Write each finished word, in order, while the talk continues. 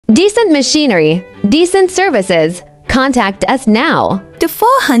Decent machinery, decent services. Contact us now. The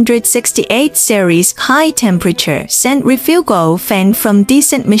 468 series high-temperature centrifugal fan from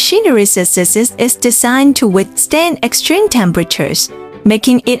Decent Machinery Services is designed to withstand extreme temperatures,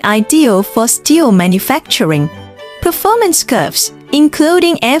 making it ideal for steel manufacturing. Performance curves,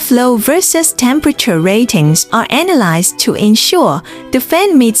 including airflow versus temperature ratings, are analyzed to ensure the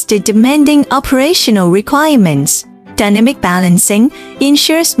fan meets the demanding operational requirements. Dynamic balancing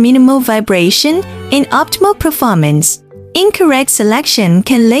ensures minimal vibration and optimal performance. Incorrect selection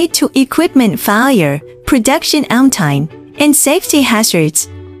can lead to equipment failure, production downtime, and safety hazards.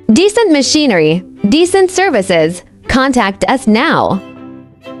 Decent machinery, decent services. Contact us now.